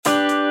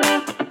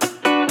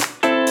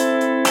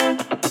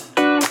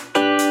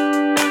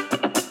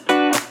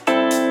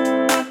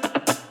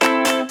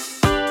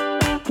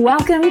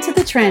Welcome to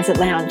the Transit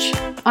Lounge.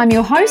 I'm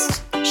your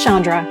host,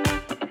 Chandra.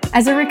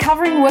 As a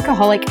recovering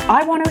workaholic,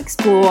 I want to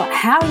explore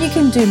how you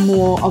can do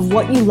more of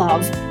what you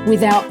love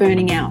without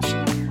burning out.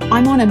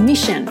 I'm on a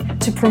mission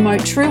to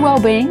promote true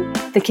well-being,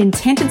 the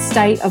contented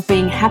state of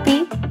being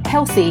happy,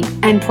 healthy,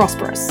 and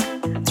prosperous.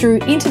 Through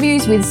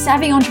interviews with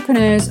savvy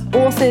entrepreneurs,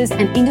 authors,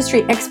 and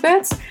industry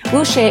experts,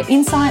 we'll share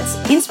insights,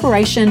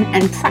 inspiration,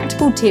 and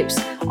practical tips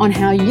on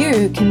how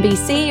you can be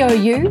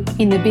CEO you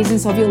in the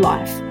business of your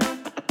life.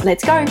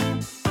 Let's go.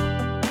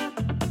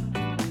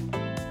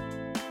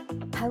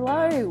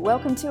 Hello,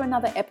 welcome to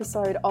another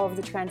episode of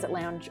the Transit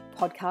Lounge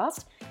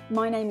podcast.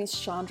 My name is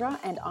Chandra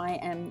and I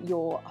am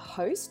your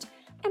host.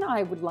 And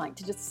I would like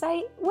to just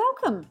say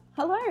welcome.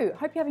 Hello.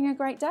 Hope you're having a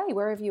great day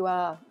wherever you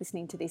are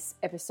listening to this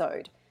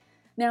episode.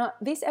 Now,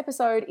 this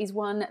episode is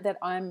one that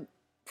I'm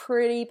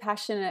pretty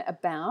passionate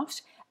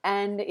about,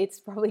 and it's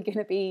probably going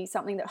to be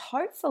something that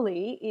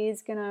hopefully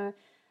is going to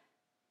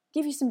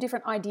give you some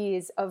different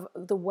ideas of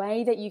the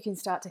way that you can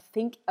start to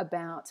think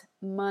about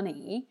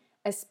money,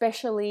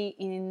 especially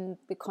in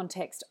the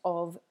context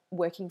of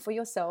working for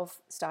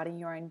yourself, starting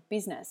your own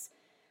business.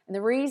 And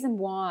the reason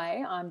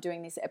why I'm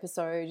doing this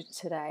episode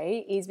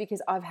today is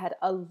because I've had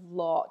a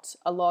lot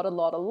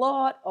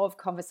of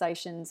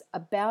conversations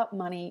about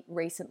money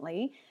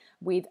recently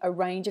with a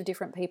range of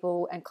different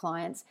people and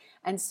clients.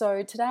 And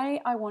so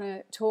today I want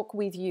to talk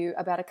with you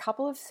about a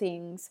couple of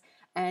things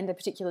and a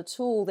particular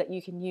tool that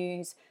you can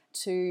use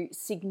to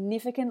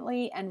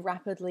significantly and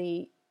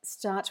rapidly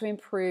start to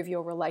improve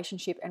your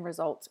relationship and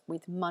results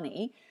with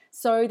money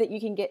so that you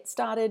can get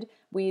started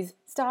with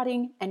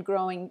starting and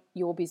growing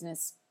your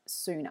business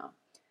sooner.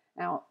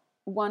 Now,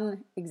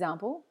 one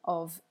example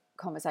of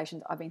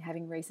conversations I've been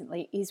having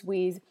recently is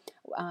with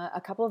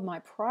a couple of my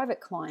private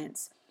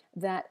clients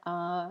that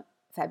are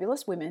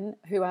fabulous women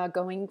who are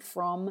going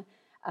from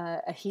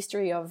a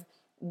history of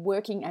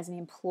working as an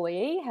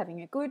employee,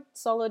 having a good,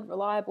 solid,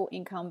 reliable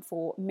income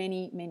for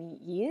many, many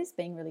years,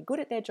 being really good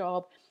at their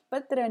job,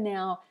 but that are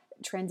now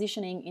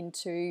transitioning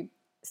into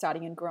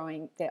starting and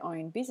growing their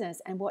own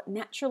business. And what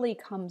naturally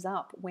comes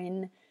up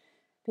when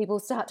people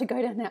start to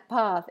go down that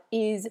path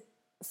is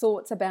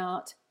thoughts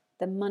about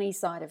the money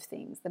side of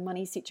things, the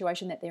money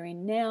situation that they're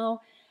in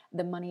now,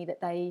 the money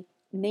that they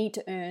need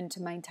to earn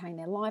to maintain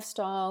their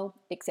lifestyle,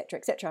 etc.,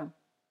 etc.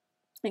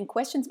 And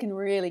questions can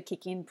really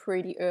kick in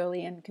pretty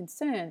early, and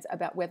concerns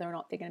about whether or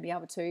not they're going to be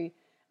able to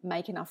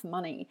make enough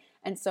money.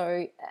 And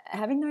so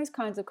having those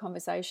kinds of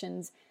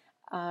conversations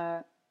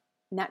are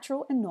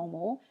natural and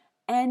normal,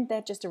 and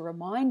they're just a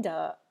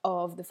reminder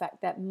of the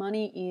fact that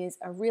money is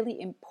a really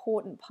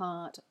important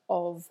part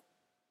of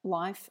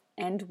life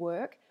and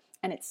work,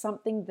 and it's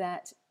something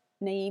that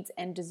needs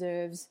and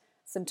deserves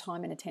some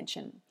time and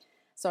attention.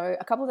 So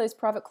a couple of those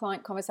private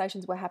client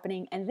conversations were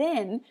happening, and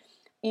then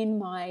in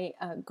my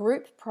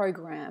group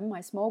program,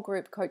 my small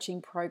group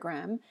coaching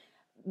program,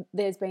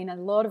 there's been a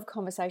lot of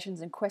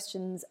conversations and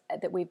questions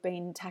that we've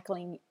been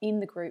tackling in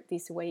the group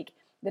this week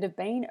that have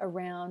been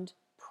around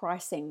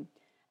pricing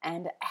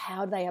and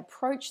how they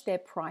approach their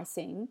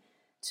pricing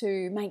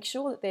to make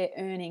sure that they're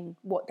earning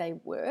what they're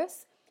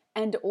worth,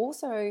 and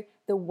also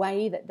the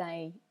way that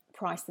they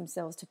price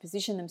themselves to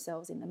position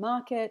themselves in the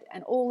market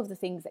and all of the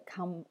things that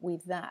come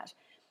with that.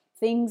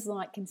 Things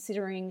like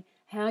considering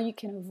how you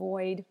can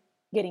avoid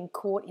getting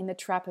caught in the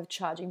trap of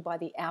charging by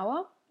the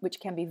hour, which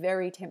can be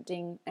very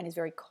tempting and is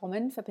very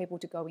common for people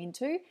to go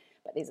into,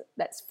 but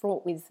that's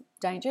fraught with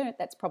danger.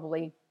 That's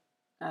probably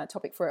a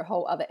topic for a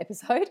whole other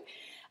episode.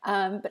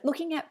 But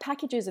looking at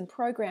packages and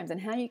programs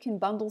and how you can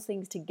bundle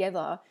things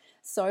together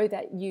so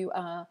that you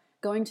are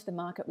going to the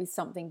market with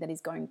something that is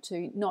going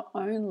to not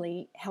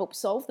only help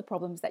solve the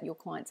problems that your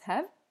clients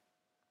have,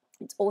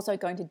 it's also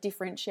going to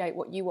differentiate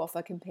what you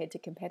offer compared to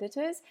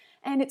competitors,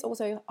 and it's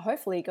also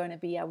hopefully going to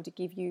be able to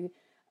give you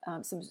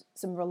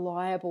some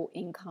reliable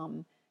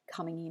income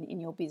coming in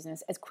your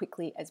business as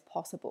quickly as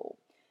possible.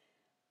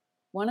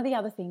 One of the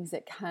other things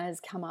that has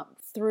come up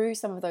through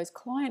some of those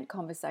client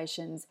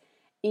conversations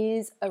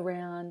is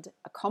around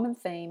a common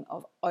theme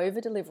of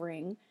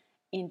over-delivering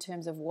in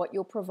terms of what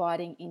you're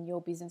providing in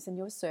your business and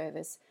your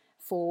service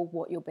for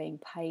what you're being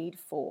paid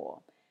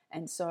for.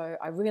 And so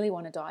I really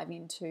want to dive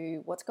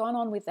into what's going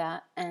on with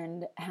that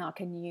and how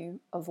can you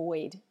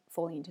avoid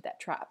falling into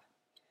that trap.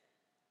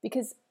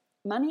 Because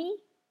money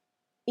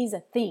is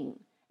a thing.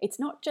 It's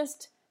not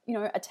just,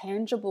 a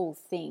tangible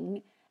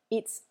thing.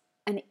 It's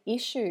an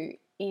issue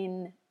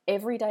in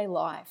everyday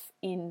life,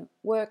 in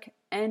work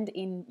and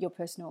in your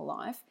personal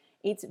life.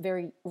 It's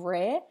very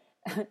rare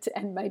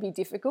and maybe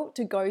difficult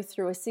to go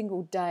through a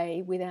single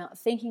day without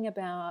thinking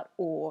about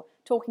or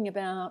talking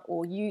about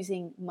or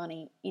using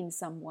money in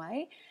some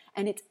way.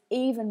 And it's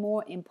even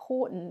more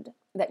important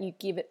that you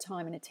give it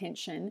time and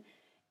attention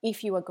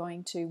if you are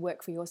going to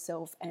work for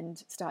yourself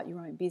and start your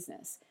own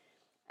business.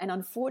 And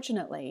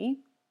unfortunately,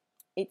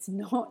 it's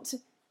not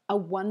a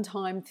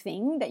one-time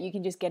thing that you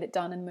can just get it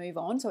done and move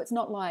on. So it's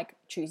not like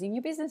choosing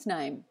your business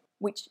name,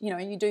 which,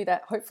 you do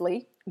that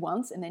hopefully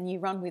once and then you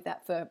run with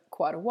that for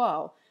quite a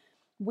while.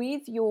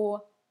 With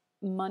your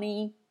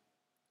money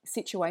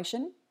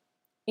situation,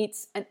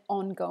 It's an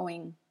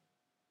ongoing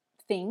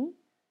thing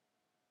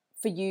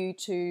for you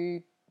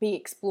to be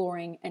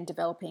exploring and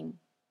developing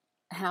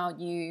how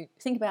you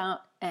think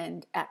about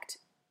and act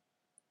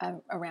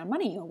around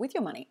money or with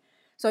your money.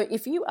 So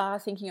if you are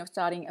thinking of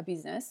starting a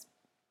business,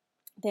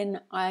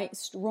 then I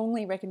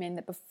strongly recommend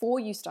that before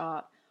you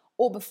start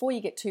or before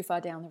you get too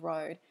far down the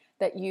road,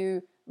 that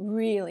you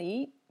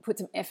really put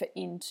some effort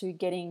into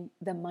getting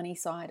the money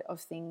side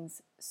of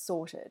things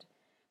sorted,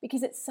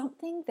 because it's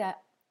something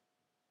that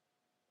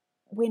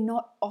we're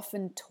not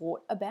often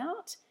taught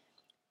about,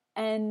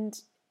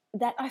 and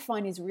that I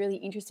find is really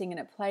interesting, and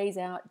it plays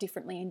out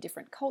differently in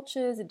different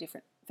cultures and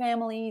different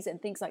families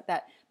and things like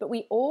that. But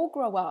we all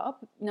grow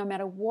up, no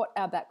matter what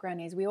our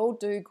background is, we all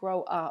do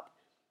grow up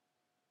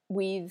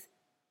with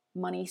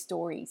money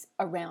stories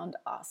around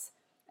us.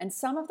 And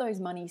some of those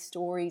money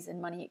stories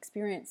and money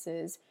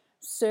experiences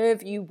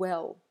serve you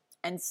well,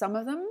 and some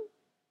of them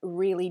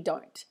really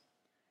don't.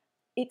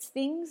 It's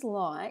things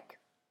like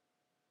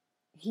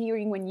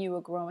hearing when you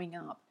were growing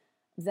up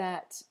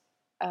that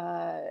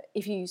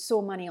if you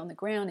saw money on the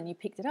ground and you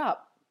picked it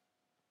up,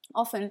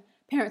 often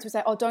parents would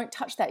say, "Oh, don't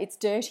touch that, it's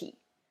dirty."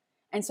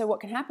 And so what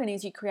can happen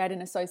is you create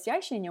an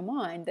association in your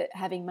mind that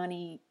having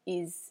money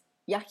is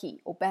yucky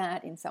or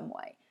bad in some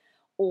way.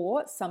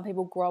 Or some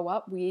people grow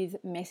up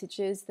with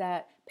messages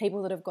that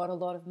people that have got a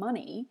lot of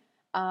money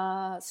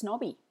are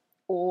snobby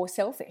or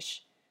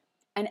selfish.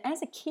 And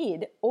as a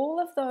kid, all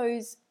of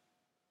those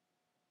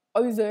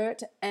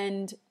overt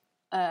and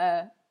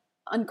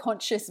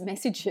unconscious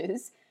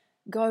messages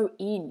go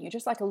in. You're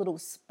just like a little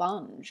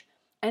sponge.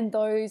 And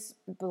those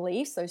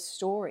beliefs, those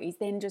stories,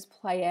 then just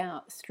play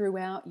out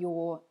throughout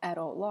your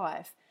adult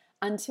life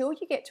until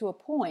you get to a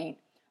point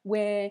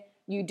where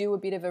you do a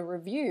bit of a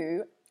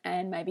review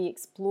and maybe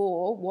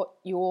explore what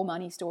your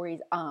money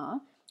stories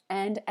are.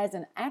 And as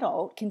an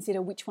adult,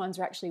 consider which ones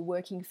are actually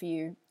working for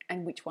you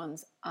and which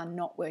ones are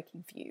not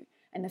working for you.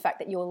 And the fact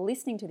that you're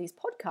listening to this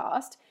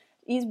podcast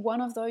is one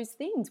of those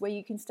things where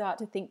you can start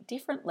to think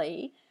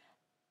differently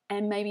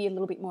and maybe a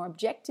little bit more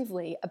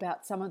objectively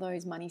about some of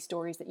those money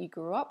stories that you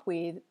grew up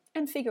with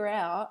and figure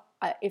out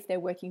if they're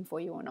working for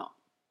you or not.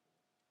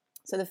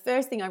 So the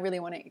first thing I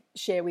really want to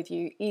share with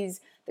you is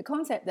the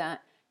concept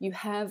that you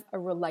have a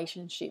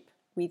relationship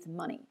with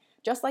money.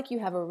 Just like you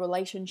have a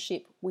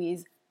relationship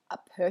with a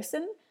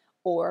person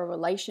or a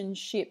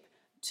relationship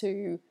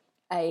to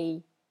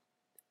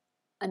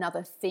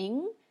another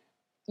thing,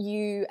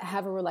 you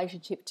have a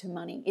relationship to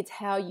money. It's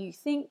how you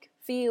think,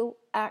 feel,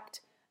 act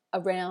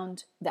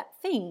around that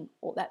thing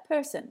or that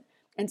person.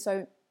 And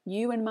so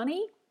you and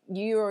money,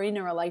 you are in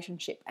a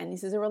relationship, and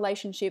this is a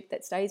relationship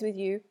that stays with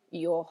you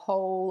your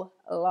whole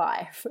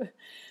life.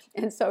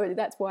 And so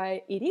that's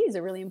why it is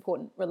a really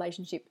important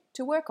relationship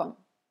to work on.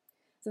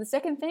 So the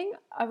second thing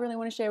I really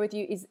want to share with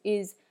you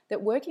is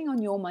that working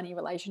on your money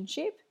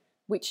relationship,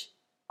 which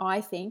I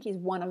think is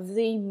one of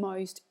the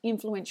most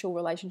influential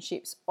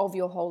relationships of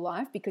your whole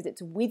life because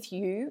it's with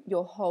you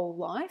your whole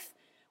life,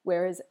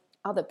 whereas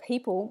other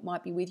people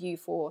might be with you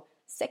for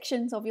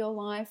sections of your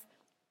life.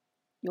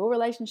 Your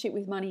relationship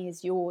with money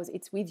is yours.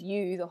 It's with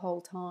you the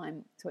whole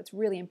time. So it's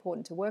really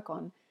important to work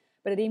on.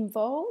 But it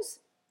involves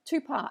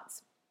two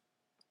parts.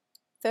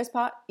 First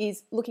part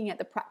is looking at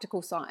the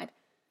practical side.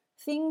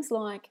 Things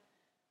like,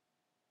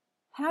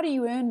 how do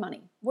you earn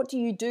money? What do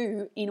you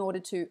do in order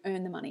to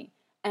earn the money?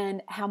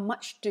 And how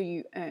much do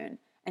you earn?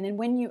 And then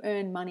when you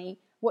earn money,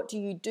 what do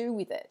you do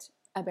with it?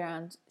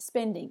 Around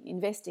spending,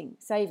 investing,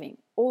 saving,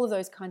 all of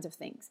those kinds of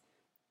things.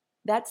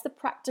 That's the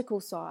practical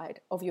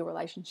side of your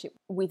relationship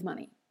with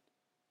money.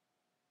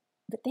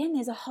 But then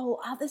there's a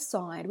whole other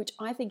side, which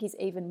I think is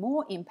even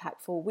more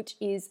impactful, which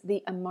is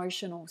the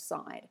emotional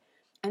side.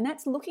 And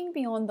that's looking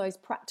beyond those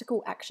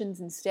practical actions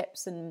and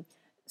steps and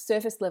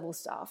surface level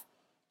stuff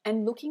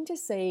and looking to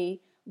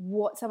see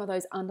what some of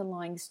those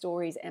underlying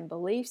stories and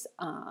beliefs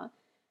are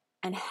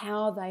and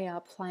how they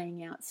are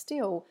playing out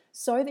still,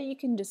 so that you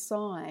can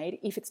decide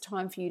if it's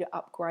time for you to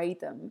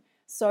upgrade them,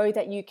 so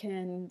that you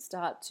can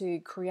start to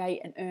create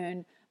and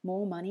earn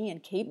more money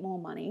and keep more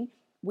money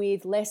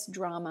with less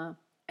drama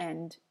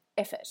and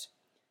effort.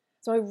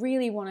 So I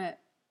really want to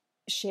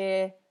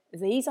share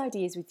these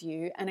ideas with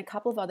you and a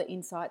couple of other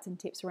insights and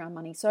tips around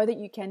money so that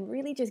you can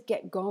really just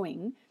get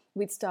going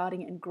with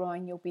starting and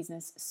growing your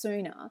business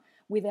sooner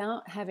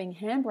without having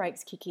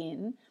handbrakes kick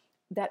in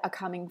that are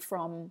coming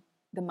from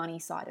the money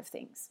side of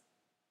things.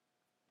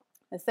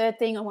 The third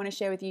thing I want to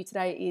share with you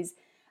today is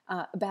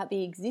about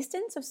the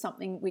existence of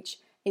something which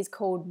is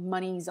called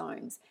money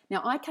zones.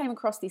 Now, I came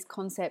across this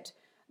concept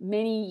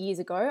many years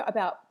ago,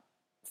 about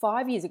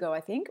 5 years ago,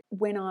 I think,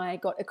 when I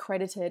got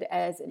accredited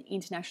as an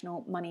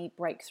international money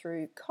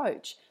breakthrough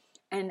coach.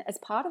 And as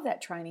part of that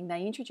training,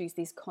 they introduced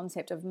this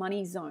concept of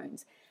money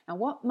zones. And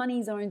what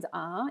money zones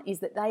are is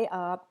that they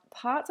are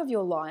parts of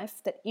your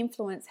life that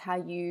influence how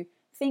you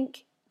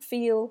think,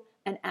 feel,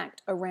 and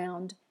act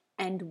around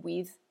and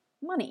with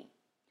money.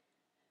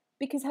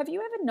 Because have you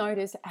ever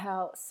noticed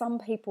how some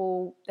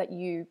people that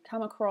you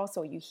come across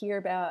or you hear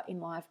about in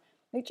life,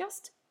 they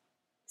just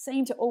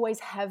seem to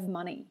always have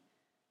money.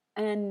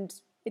 And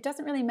it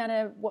doesn't really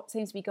matter what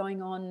seems to be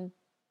going on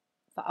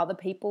for other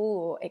people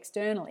or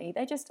externally.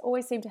 They just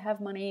always seem to have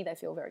money. They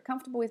feel very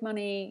comfortable with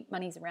money.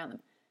 Money's around them.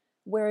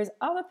 Whereas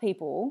other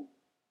people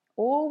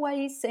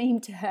always seem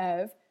to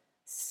have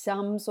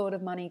some sort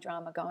of money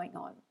drama going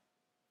on.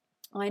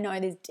 I know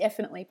there's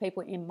definitely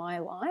people in my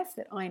life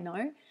that I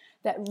know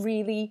that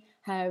really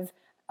have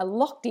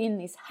locked in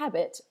this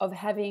habit of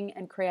having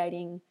and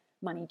creating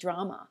money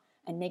drama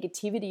and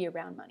negativity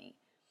around money.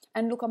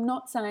 And look, I'm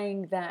not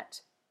saying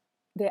that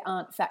there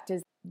aren't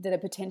factors that are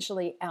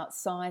potentially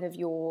outside of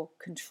your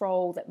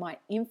control that might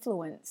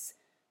influence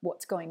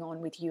what's going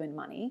on with you and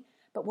money.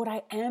 But what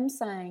I am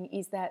saying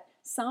is that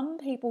some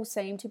people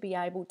seem to be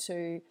able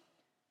to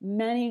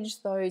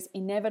manage those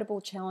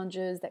inevitable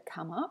challenges that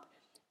come up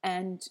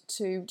and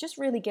to just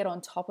really get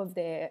on top of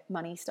their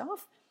money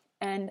stuff.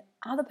 And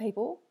other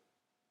people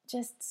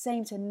just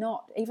seem to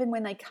not. Even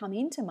when they come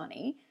into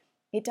money,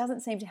 it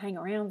doesn't seem to hang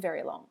around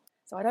very long.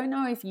 So I don't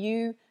know if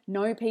you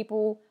know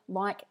people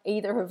like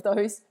either of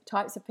those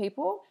types of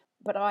people,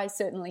 but I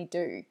certainly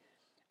do.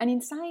 And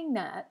in saying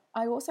that,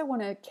 I also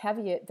want to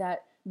caveat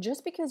that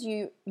just because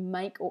you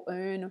make or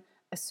earn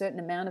a certain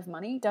amount of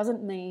money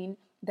doesn't mean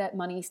that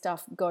money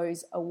stuff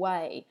goes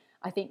away.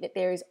 I think that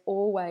there is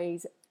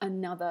always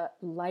another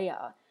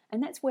layer.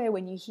 And that's where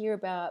when you hear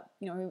about,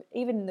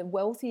 even the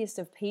wealthiest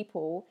of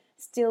people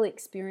still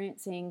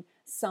experiencing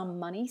some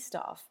money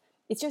stuff,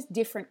 it's just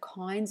different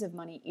kinds of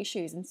money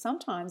issues. And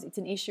sometimes it's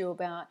an issue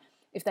about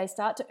if they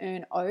start to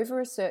earn over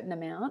a certain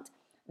amount,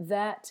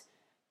 that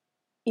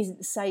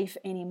isn't safe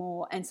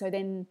anymore. And so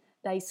then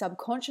they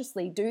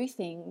subconsciously do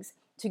things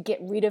to get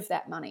rid of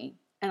that money.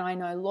 And I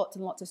know lots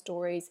and lots of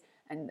stories,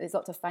 and there's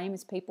lots of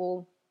famous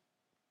people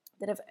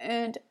that have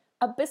earned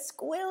a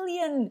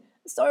basquillion,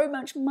 so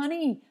much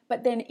money,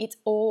 but then it's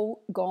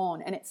all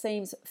gone. And it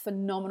seems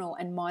phenomenal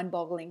and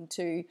mind-boggling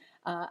to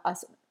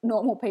us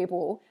normal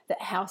people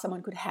that how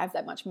someone could have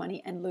that much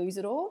money and lose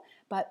it all.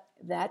 But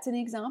that's an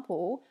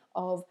example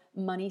of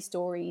money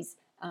stories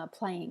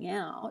playing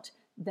out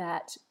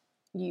that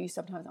you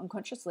sometimes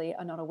unconsciously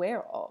are not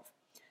aware of.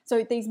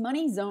 So these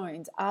money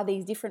zones are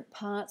these different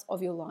parts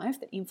of your life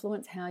that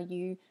influence how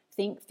you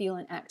think, feel,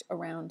 and act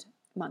around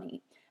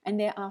money. And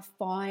there are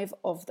 5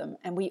 of them,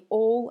 and we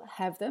all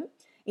have them.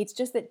 It's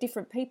just that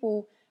different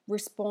people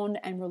respond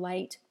and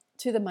relate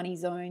to the money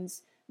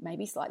zones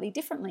maybe slightly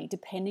differently,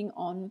 depending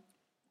on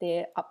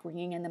their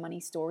upbringing and the money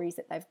stories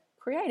that they've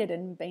created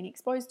and been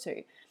exposed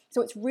to.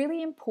 So it's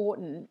really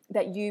important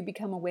that you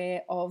become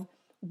aware of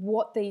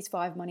what these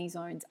 5 money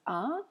zones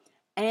are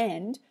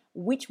and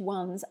which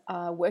ones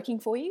are working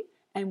for you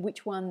and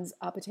which ones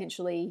are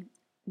potentially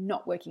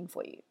not working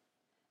for you.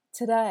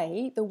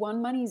 Today, the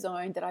one money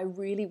zone that I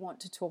really want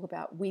to talk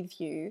about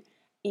with you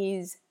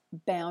is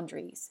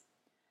boundaries.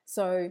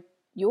 So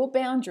your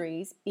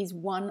boundaries is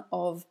one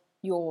of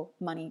your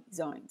money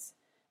zones.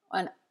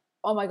 And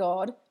oh my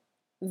God,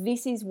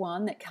 this is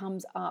one that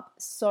comes up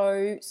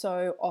so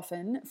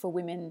often for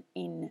women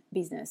in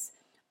business.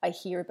 I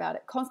hear about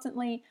it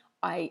constantly.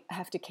 I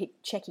have to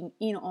keep checking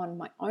in on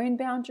my own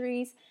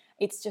boundaries.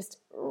 It's just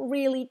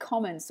really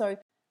common. So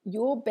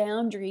your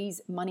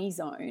boundaries money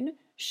zone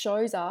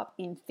shows up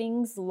in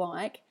things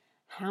like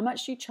how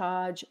much you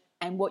charge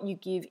and what you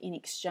give in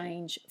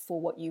exchange for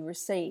what you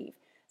receive.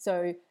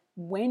 So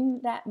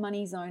when that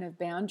money zone of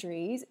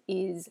boundaries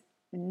is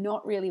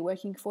not really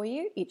working for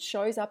you, it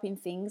shows up in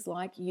things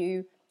like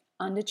you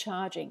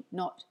undercharging,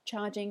 not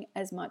charging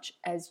as much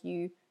as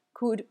you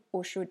could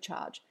or should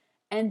charge,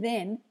 and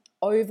then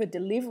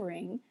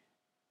over-delivering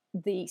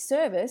the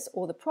service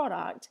or the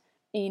product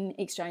in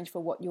exchange for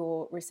what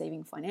you're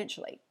receiving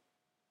financially.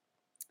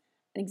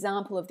 An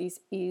example of this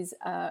is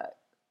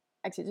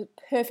actually a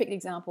perfect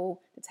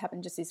example that's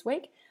happened just this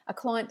week. A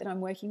client that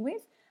I'm working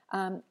with,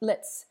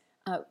 let's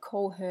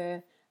call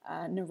her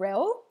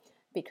Narelle,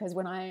 because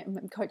when I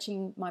am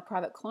coaching my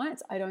private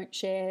clients, I don't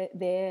share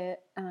their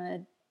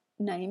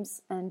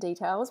names and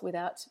details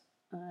without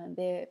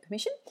their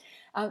permission.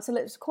 So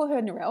let's call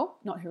her Narelle,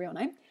 not her real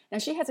name. Now,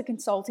 she has a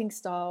consulting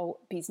style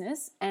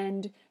business,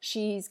 and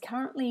she's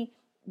currently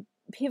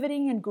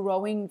pivoting and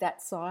growing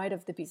that side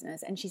of the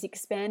business, and she's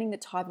expanding the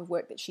type of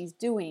work that she's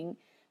doing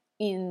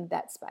in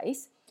that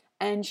space,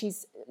 and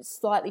she's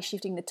slightly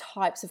shifting the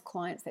types of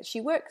clients that she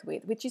works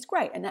with, which is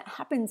great. And that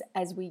happens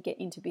as we get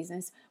into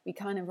business. We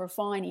kind of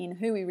refine in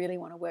who we really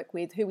want to work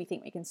with, who we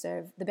think we can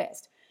serve the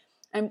best.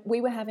 And we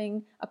were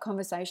having a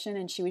conversation,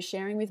 and she was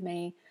sharing with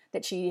me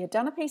that she had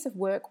done a piece of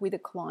work with a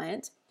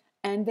client,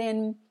 and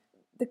then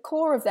the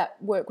core of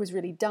that work was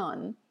really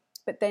done,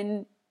 but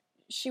then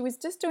she was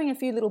just doing a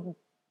few little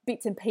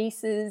bits and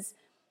pieces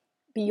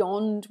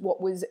beyond what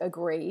was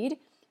agreed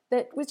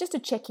that was just to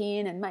check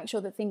in and make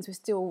sure that things were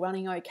still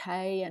running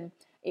okay. And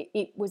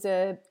it was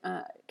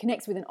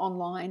connects with an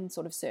online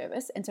sort of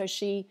service. And so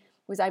she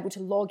was able to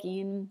log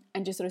in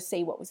and just sort of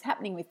see what was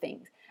happening with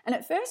things. And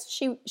at first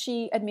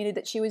she admitted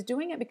that she was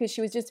doing it because she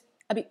was just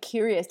a bit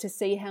curious to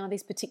see how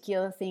this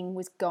particular thing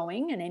was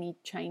going and any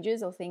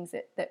changes or things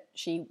that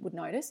she would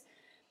notice.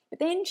 But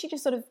then she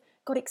just sort of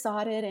got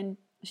excited and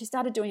she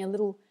started doing a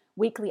little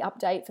weekly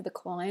update for the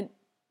client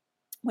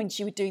when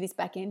she would do this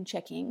back-end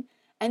checking.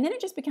 And then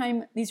it just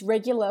became this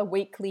regular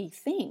weekly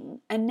thing.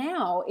 And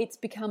now it's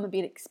become a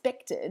bit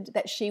expected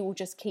that she will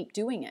just keep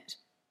doing it.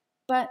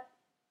 But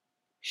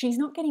she's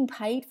not getting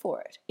paid for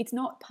it. It's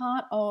not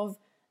part of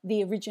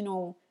the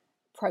original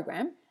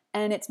program,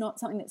 and it's not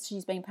something that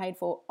she's being paid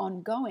for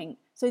ongoing.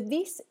 So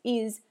this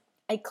is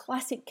a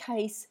classic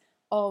case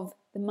of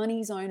the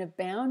money zone of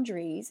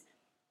boundaries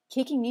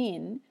kicking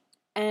in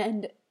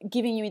and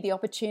giving you the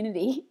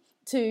opportunity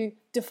to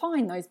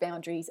define those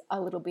boundaries a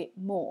little bit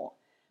more.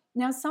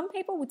 Now, some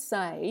people would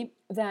say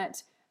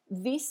that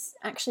this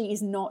actually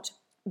is not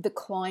the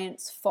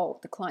client's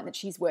fault, the client that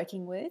she's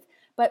working with,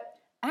 but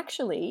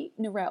actually,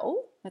 Narelle,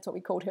 that's what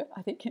we called her,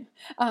 I think,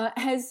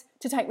 has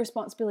to take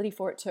responsibility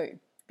for it too.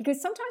 Because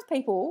sometimes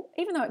people,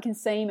 even though it can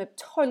seem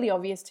totally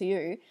obvious to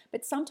you,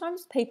 but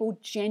sometimes people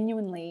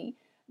genuinely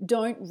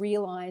don't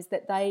realize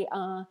that they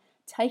are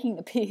taking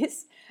the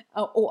piss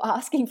or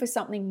asking for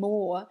something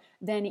more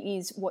than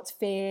is what's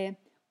fair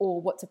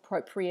or what's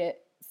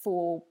appropriate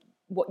for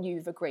what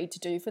you've agreed to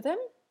do for them.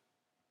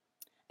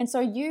 And so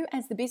you,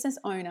 as the business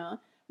owner,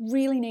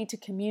 really need to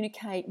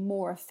communicate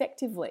more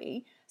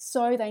effectively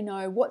so they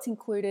know what's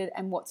included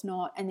and what's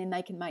not, and then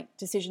they can make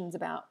decisions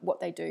about what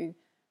they do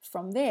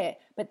from there.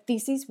 But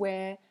this is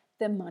where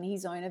the money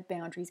zone of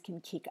boundaries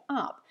can kick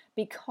up,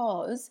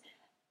 because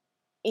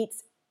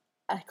it's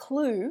a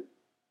clue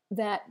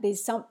that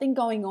there's something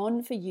going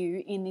on for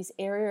you in this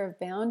area of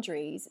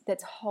boundaries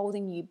that's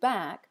holding you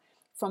back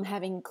from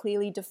having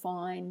clearly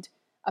defined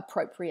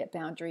appropriate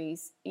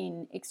boundaries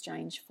in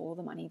exchange for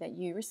the money that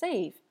you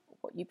receive,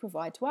 what you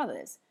provide to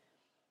others.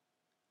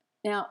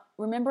 Now,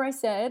 remember I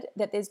said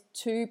that there's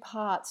two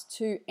parts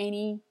to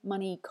any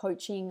money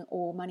coaching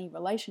or money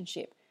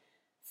relationship.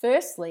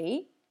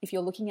 Firstly, if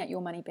you're looking at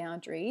your money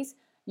boundaries,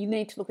 you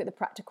need to look at the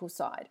practical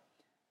side.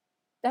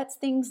 That's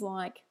things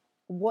like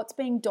what's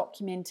being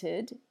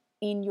documented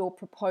in your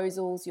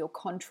proposals, your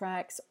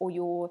contracts, or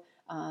your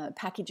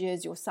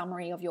packages, your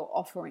summary of your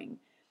offering.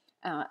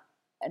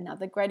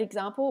 Another great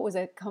example was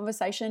a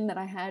conversation that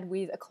I had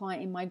with a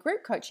client in my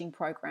group coaching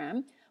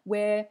program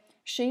where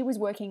she was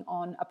working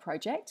on a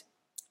project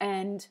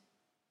and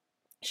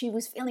she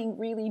was feeling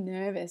really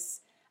nervous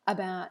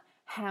about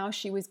how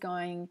she was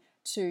going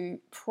to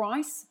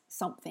price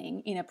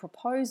something in a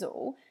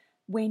proposal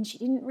when she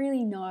didn't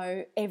really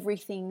know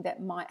everything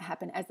that might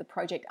happen as the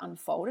project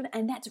unfolded.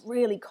 And that's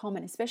really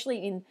common,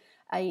 especially in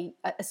a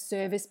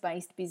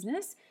service-based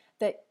business,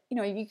 that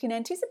you can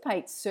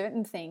anticipate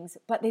certain things,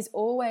 but there's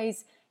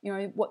always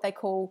what they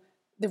call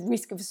the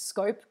risk of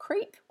scope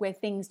creep, where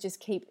things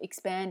just keep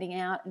expanding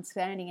out, and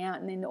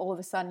then all of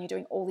a sudden you're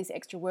doing all this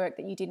extra work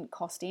that you didn't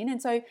cost in.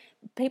 And so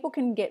people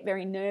can get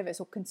very nervous,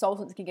 or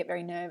consultants can get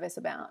very nervous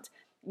about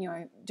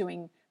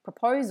doing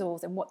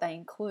proposals and what they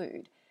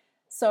include.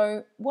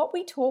 So what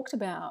we talked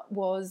about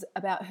was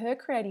about her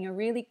creating a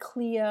really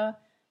clear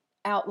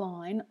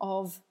outline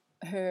of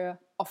her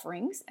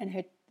offerings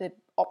and the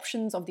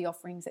options of the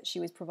offerings that she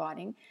was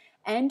providing,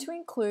 and to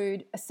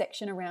include a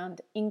section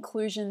around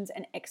inclusions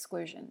and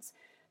exclusions,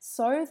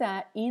 so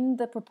that in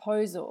the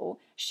proposal,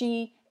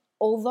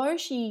 although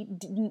she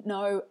didn't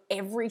know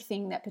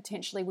everything that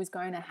potentially was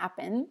going to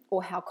happen,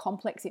 or how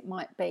complex it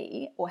might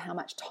be, or how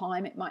much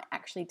time it might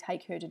actually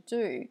take her to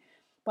do,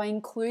 by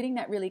including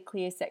that really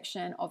clear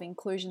section of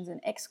inclusions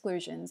and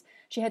exclusions,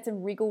 she had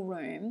some wriggle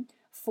room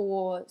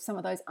for some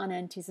of those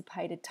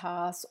unanticipated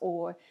tasks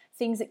or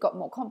things that got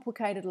more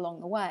complicated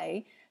along the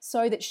way,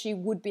 so that she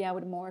would be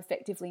able to more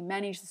effectively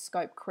manage the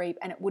scope creep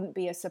and it wouldn't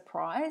be a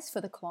surprise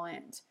for the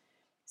client.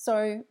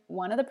 So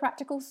one of the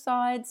practical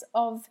sides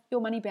of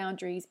your money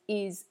boundaries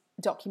is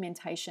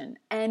documentation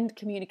and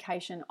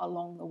communication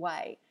along the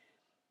way,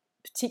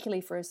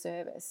 particularly for a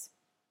service.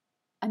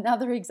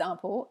 Another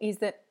example is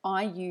that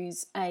I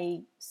use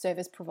a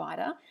service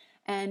provider,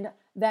 and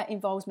that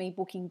involves me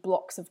booking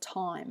blocks of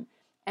time.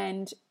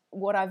 And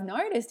what I've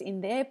noticed in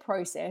their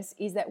process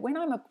is that when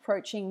I'm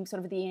approaching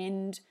sort of the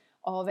end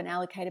of an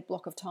allocated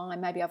block of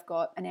time, maybe I've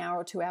got an hour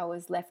or 2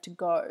 hours left to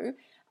go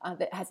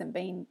that hasn't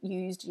been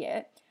used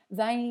yet,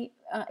 they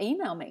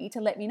email me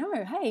to let me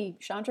know, hey,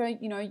 Chandra,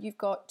 you've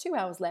got 2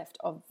 hours left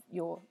of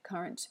your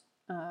current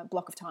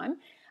block of time.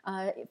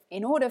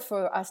 In order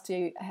for us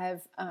to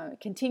have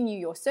continue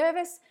your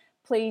service,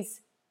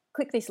 please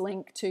click this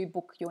link to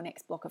book your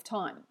next block of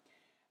time.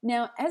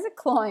 Now, as a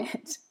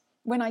client,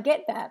 when I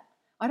get that,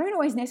 I don't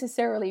always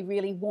necessarily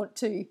really want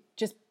to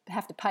just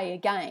have to pay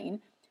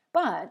again,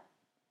 but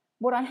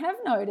what I have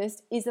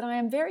noticed is that I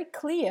am very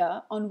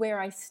clear on where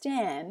I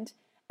stand,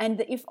 and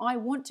that if I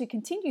want to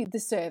continue the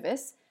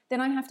service,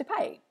 then I have to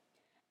pay.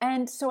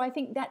 And so I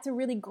think that's a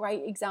really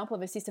great example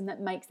of a system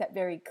that makes that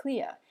very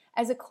clear.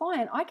 As a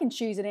client, I can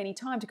choose at any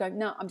time to go,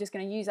 no, I'm just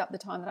going to use up the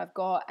time that I've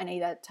got and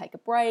either take a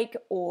break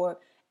or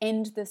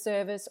end the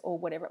service or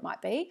whatever it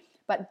might be.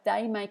 But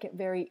they make it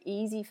very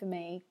easy for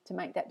me to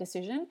make that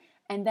decision.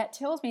 And that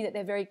tells me that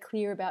they're very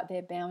clear about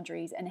their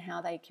boundaries and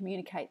how they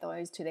communicate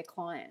those to their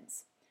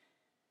clients.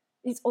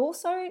 It's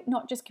also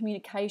not just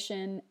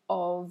communication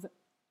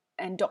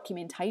and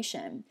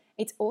documentation.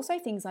 It's also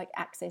things like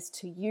access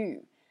to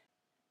you.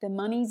 The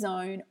money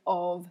zone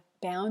of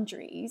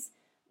boundaries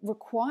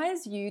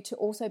requires you to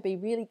also be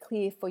really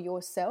clear for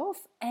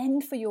yourself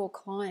and for your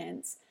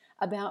clients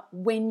about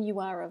when you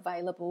are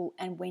available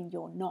and when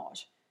you're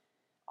not.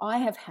 I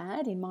have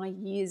had, in my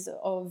years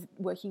of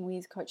working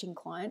with coaching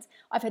clients,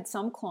 I've had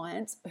some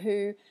clients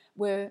who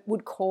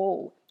would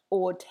call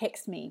or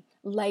text me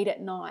late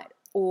at night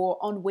or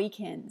on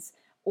weekends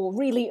or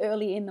really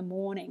early in the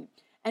morning.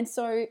 And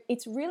so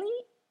it's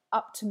really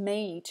up to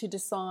me to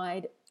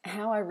decide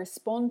how I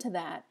respond to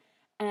that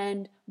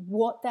and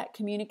what that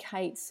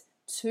communicates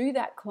to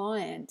that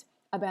client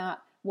about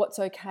what's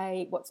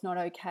okay, what's not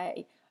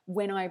okay,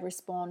 when I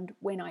respond,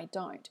 when I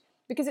don't.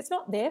 Because it's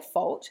not their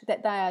fault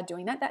that they are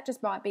doing that. That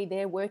just might be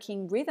their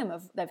working rhythm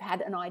of they've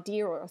had an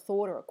idea or a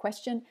thought or a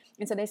question,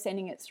 and so they're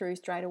sending it through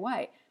straight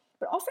away.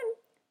 But often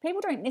people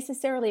don't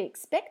necessarily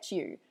expect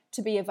you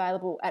to be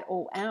available at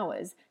all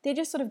hours. They're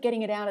just sort of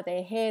getting it out of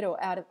their head or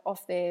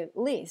off their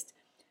list.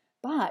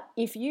 But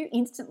if you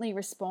instantly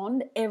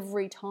respond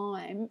every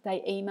time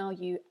they email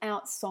you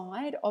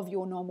outside of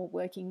your normal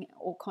working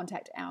or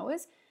contact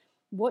hours,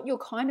 what you're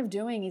kind of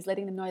doing is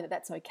letting them know that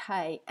that's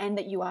okay and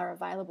that you are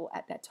available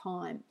at that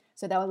time.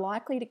 So they are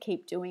likely to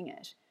keep doing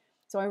it.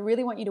 So I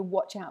really want you to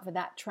watch out for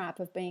that trap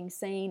of being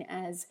seen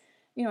as,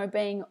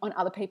 being on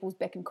other people's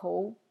beck and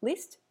call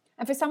list.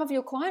 And for some of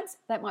your clients,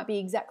 that might be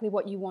exactly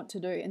what you want to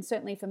do. And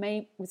certainly for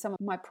me, with some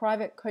of my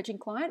private coaching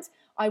clients,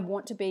 I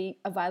want to be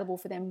available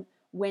for them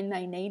when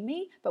they need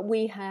me, but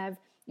we have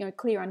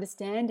clear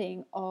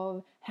understanding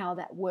of how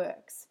that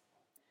works.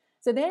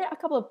 So there are a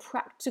couple of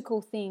practical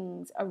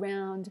things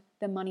around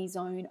the money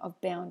zone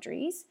of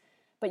boundaries,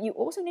 but you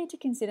also need to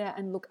consider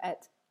and look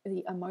at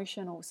the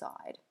emotional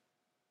side.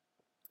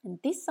 And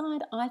this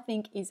side, I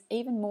think, is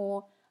even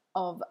more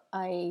of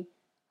a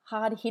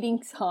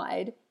hard-hitting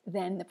side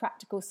than the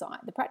practical side.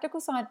 The practical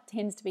side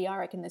tends to be, I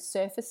reckon, the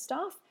surface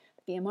stuff.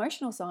 But the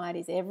emotional side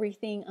is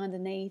everything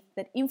underneath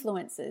that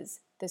influences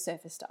the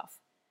surface stuff.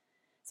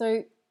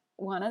 So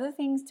one of the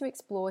things to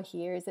explore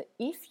here is that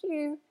if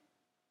you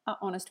are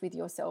honest with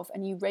yourself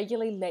and you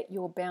regularly let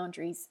your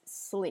boundaries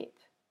slip,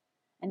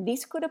 and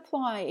this could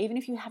apply even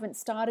if you haven't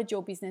started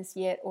your business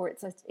yet or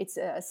it's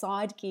a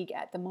side gig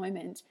at the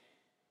moment,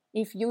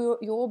 if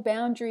your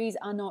boundaries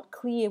are not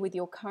clear with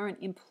your current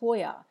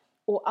employer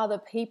or other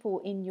people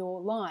in your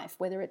life,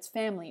 whether it's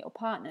family or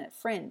partner,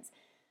 friends,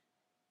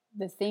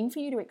 the thing for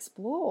you to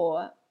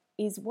explore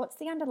is what's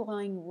the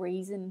underlying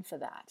reason for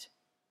that?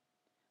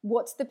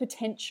 What's the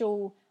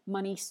potential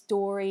money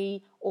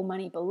story or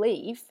money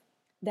belief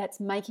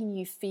that's making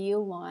you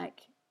feel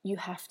like you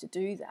have to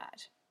do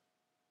that?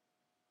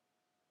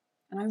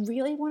 And I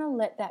really want to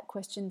let that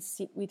question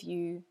sit with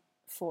you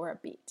for a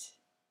bit.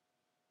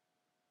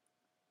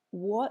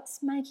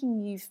 What's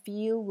making you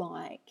feel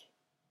like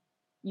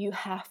you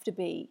have to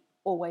be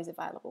always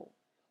available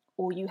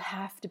or you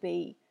have to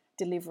be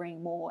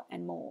delivering more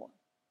and more?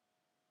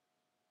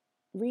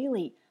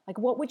 Really,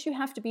 what would you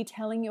have to be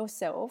telling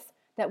yourself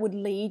that would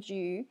lead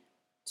you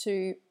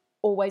to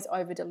always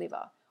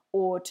over-deliver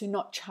or to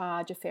not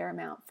charge a fair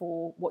amount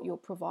for what you're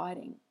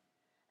providing?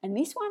 And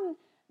this one,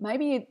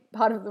 maybe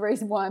part of the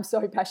reason why I'm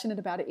so passionate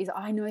about it is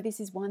I know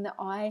this is one that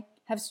I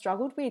have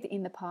struggled with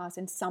in the past,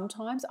 and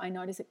sometimes I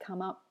notice it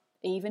come up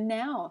even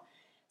now.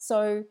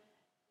 So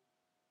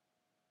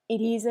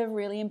it is a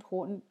really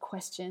important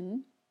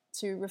question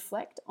to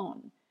reflect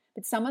on.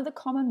 But some of the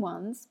common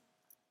ones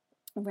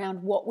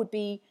around what would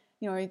be,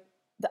 the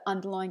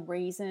underlying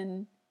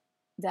reason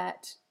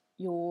that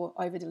you're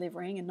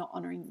over-delivering and not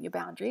honoring your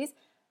boundaries.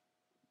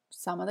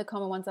 Some of the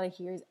common ones that I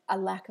hear is a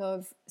lack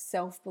of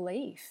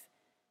self-belief.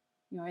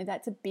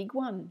 That's a big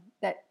one,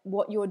 that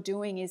what you're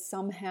doing is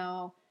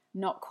somehow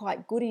not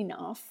quite good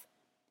enough.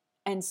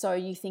 And so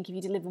you think if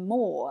you deliver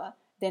more,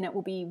 then it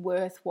will be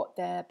worth what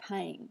they're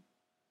paying.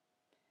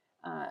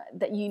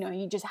 That,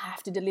 you just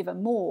have to deliver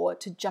more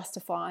to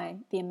justify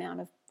the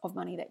amount of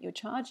money that you're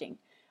charging.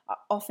 I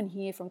often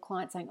hear from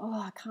clients saying,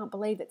 I can't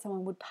believe that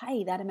someone would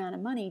pay that amount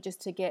of money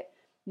just to get,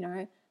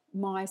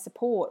 my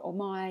support or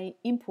my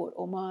input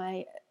or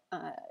my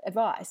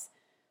advice.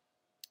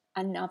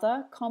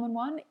 Another common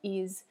one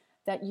is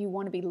that you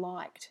want to be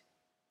liked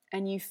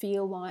and you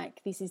feel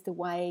like this is the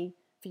way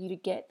for you to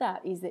get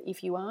that, is that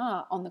if you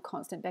are on the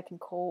constant beck and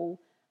call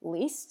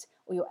list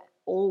or you're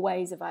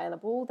always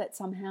available, that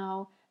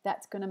somehow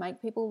that's going to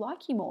make people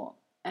like you more.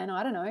 And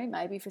I don't know,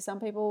 maybe for some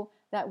people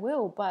that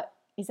will, but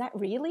is that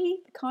really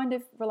the kind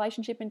of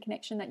relationship and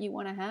connection that you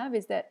want to have?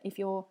 Is that if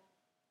you're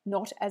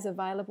not as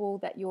available,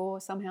 that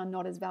you're somehow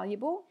not as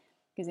valuable?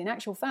 Because in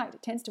actual fact,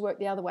 it tends to work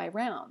the other way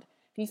around.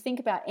 If you think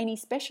about any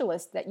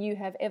specialist that you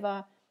have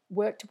ever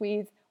worked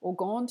with or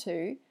gone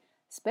to,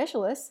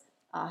 specialists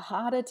are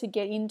harder to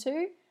get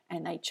into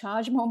and they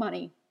charge more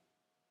money.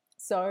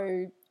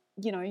 So,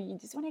 you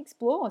just want to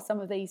explore some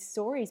of these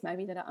stories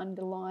maybe that are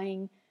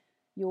underlying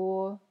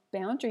your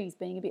boundaries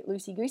being a bit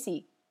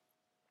loosey-goosey.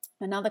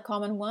 Another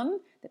common one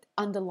that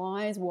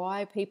underlies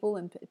why people,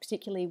 and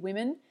particularly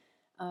women,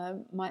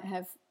 might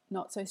have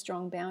not so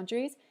strong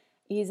boundaries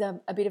is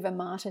a bit of a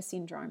martyr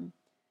syndrome,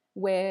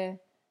 where,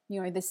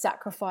 the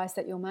sacrifice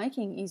that you're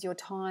making is your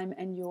time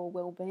and your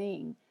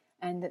well-being,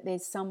 and that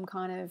there's some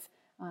kind of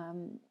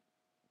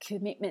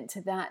commitment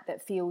to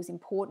that feels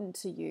important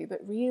to you, but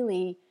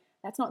really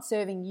that's not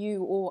serving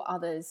you or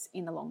others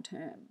in the long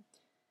term.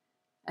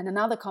 And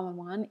another common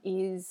one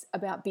is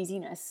about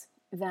busyness,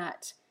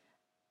 that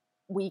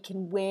we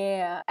can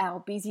wear our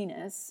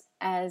busyness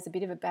as a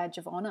bit of a badge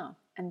of honor.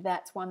 And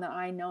that's one that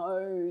I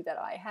know that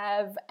I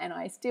have, and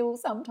I still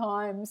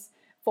sometimes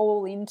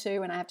fall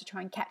into, and I have to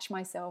try and catch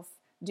myself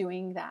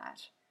doing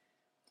that.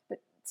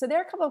 So there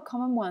are a couple of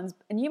common ones,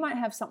 and you might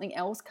have something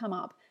else come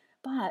up.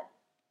 But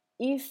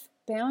if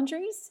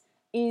boundaries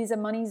is a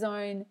money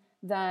zone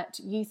that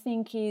you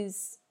think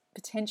is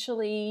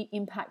potentially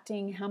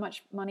impacting how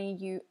much money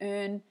you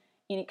earn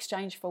in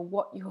exchange for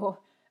what you're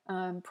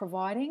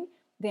providing,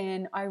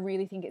 then I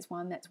really think it's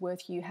one that's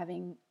worth you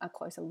having a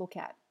closer look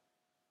at.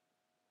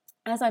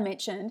 As I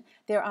mentioned,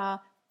 there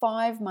are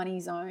 5 money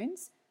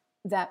zones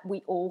that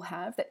we all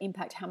have that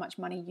impact how much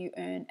money you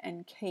earn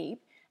and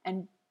keep,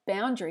 and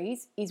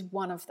boundaries is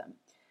one of them.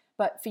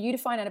 But for you to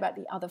find out about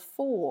the other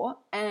 4,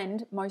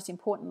 and most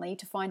importantly,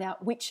 to find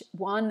out which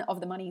one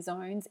of the money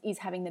zones is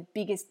having the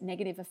biggest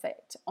negative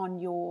effect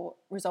on your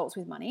results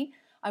with money,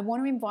 I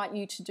want to invite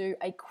you to do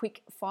a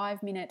quick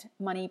 5-minute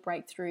money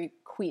breakthrough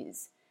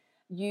quiz.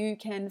 You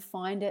can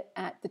find it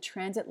at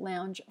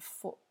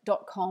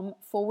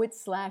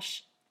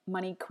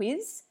thetransitlounge.com/money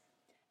quiz,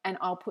 and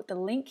I'll put the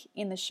link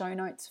in the show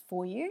notes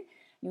for you.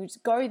 You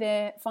just go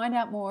there, find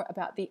out more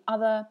about the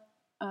other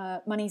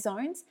money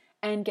zones,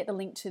 and get the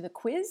link to the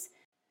quiz.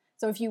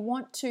 So if you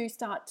want to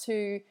start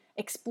to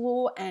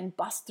explore and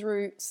bust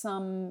through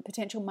some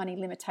potential money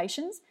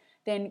limitations,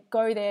 then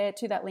go there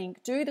to that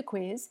link, do the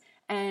quiz,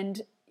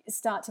 and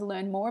start to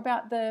learn more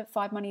about the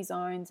 5 money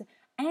zones,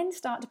 and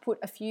start to put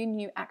a few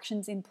new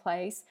actions in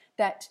place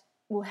that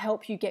will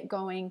help you get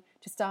going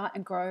to start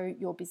and grow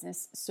your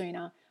business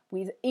sooner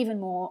with even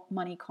more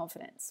money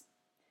confidence.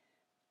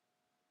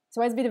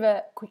 So as a bit of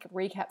a quick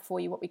recap for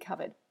you, what we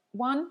covered.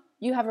 1,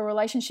 you have a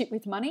relationship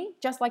with money,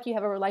 just like you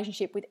have a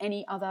relationship with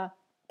any other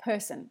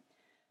person.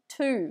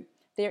 2,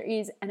 there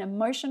is an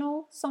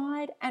emotional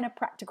side and a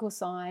practical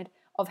side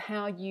of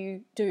how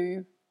you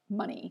do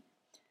money.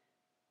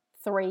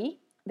 3,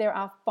 there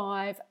are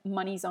 5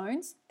 money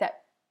zones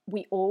that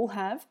we all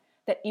have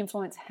that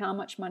influence how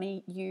much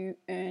money you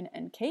earn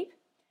and keep.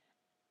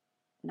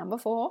 Number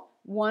 4,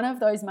 one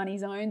of those money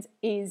zones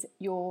is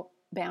your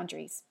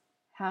boundaries.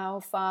 How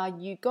far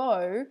you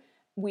go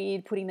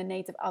with putting the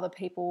needs of other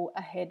people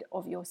ahead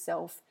of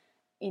yourself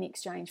in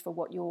exchange for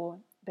what you're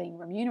being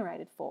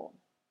remunerated for.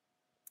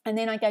 And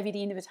then I gave you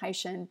the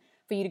invitation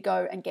for you to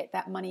go and get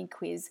that money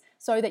quiz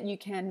so that you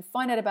can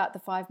find out about the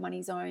 5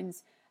 money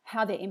zones,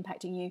 how they're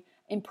impacting you.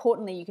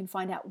 Importantly, you can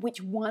find out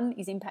which one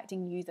is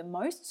impacting you the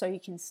most, so you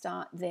can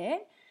start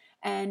there,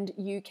 and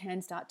you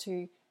can start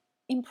to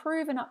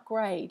improve and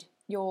upgrade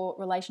your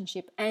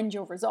relationship and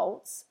your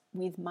results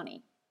with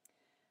money.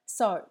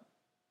 So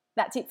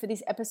that's it for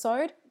this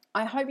episode.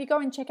 I hope you go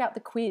and check out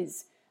the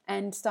quiz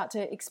and start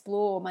to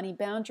explore money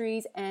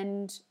boundaries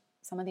and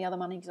some of the other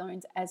money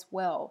zones as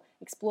well.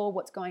 Explore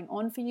what's going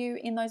on for you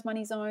in those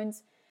money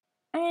zones.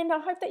 And I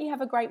hope that you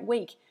have a great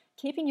week,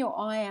 keeping your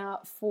eye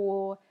out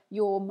for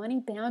your money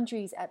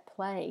boundaries at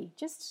play.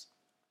 Just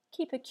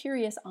keep a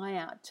curious eye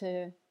out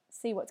to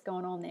see what's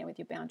going on there with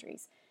your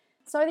boundaries,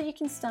 so that you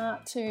can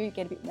start to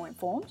get a bit more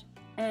informed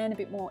and a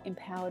bit more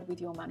empowered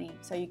with your money,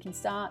 so you can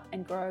start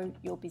and grow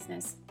your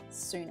business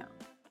sooner.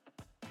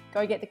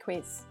 Go get the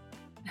quiz.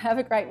 Have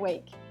a great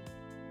week.